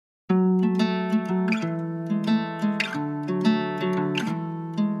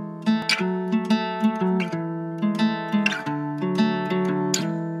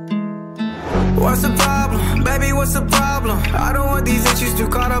What's the problem? Baby, what's the problem? I don't want these issues too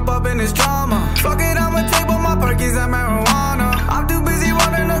caught up in this drama. Fuck it, I'ma take all my perkies and marijuana. I'm too busy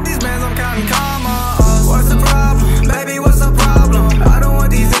running up these bands, I'm counting commas. What's the problem? Baby, what's the problem? I don't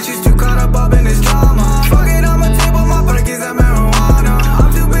want these issues too caught up in this drama. Fuck it, I'ma take all my perkies and marijuana.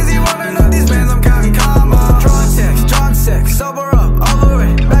 I'm too busy running up these bands, I'm counting commas. Drunk sex, sober up, over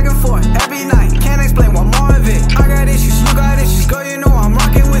it, back and forth every night. Can't explain what more of it. I got issues, you got issues, girl, you know I'm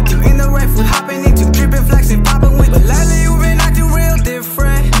rocking with you. In the red food, hopping into, dripping, flexing, popping with you. But lately you've been acting real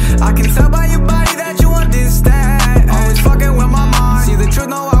different. I can tell by your body that you understand. Always fucking with my mind. See the truth,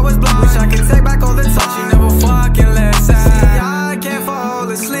 no, I was blind. Wish I could take back all the time. She never fucking listen. See, I can't fall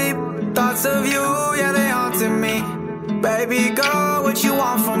asleep. Thoughts of you, yeah, they haunting me. Baby girl, what you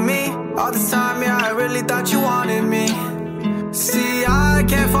want from me? All this time, yeah, I really thought you wanted me. See, I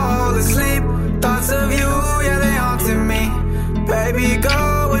can't fall asleep. Thoughts of you, yeah, they haunting me. Baby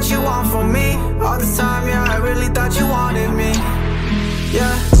girl, what you want from me? All this time, yeah, I really thought you wanted me.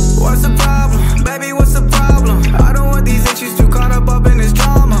 Yeah, what's the problem? Baby, what's the problem? I don't want these issues too caught up in this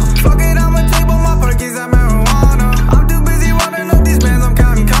drama. Fuck it, I'ma take all my perkies and marijuana. I'm too busy running up these bands, I'm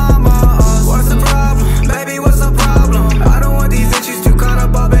counting commas. What's the problem? Baby, what's the problem? I don't want these issues too caught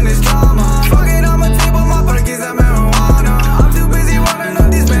up in this drama. Fuck it, I'ma take all my perkies and marijuana. I'm too busy running up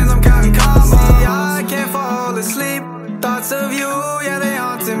these bands, I'm counting commas. See, I can't fall asleep. Thoughts of you, yeah, they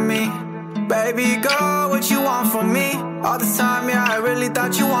haunting me. Baby girl, what you want from me? All this time, yeah, I really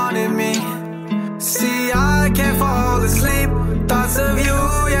thought you wanted me. See, I can't fall asleep. Thoughts of you,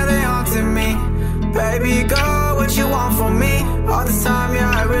 yeah, they haunting me. Baby girl, what you want from me?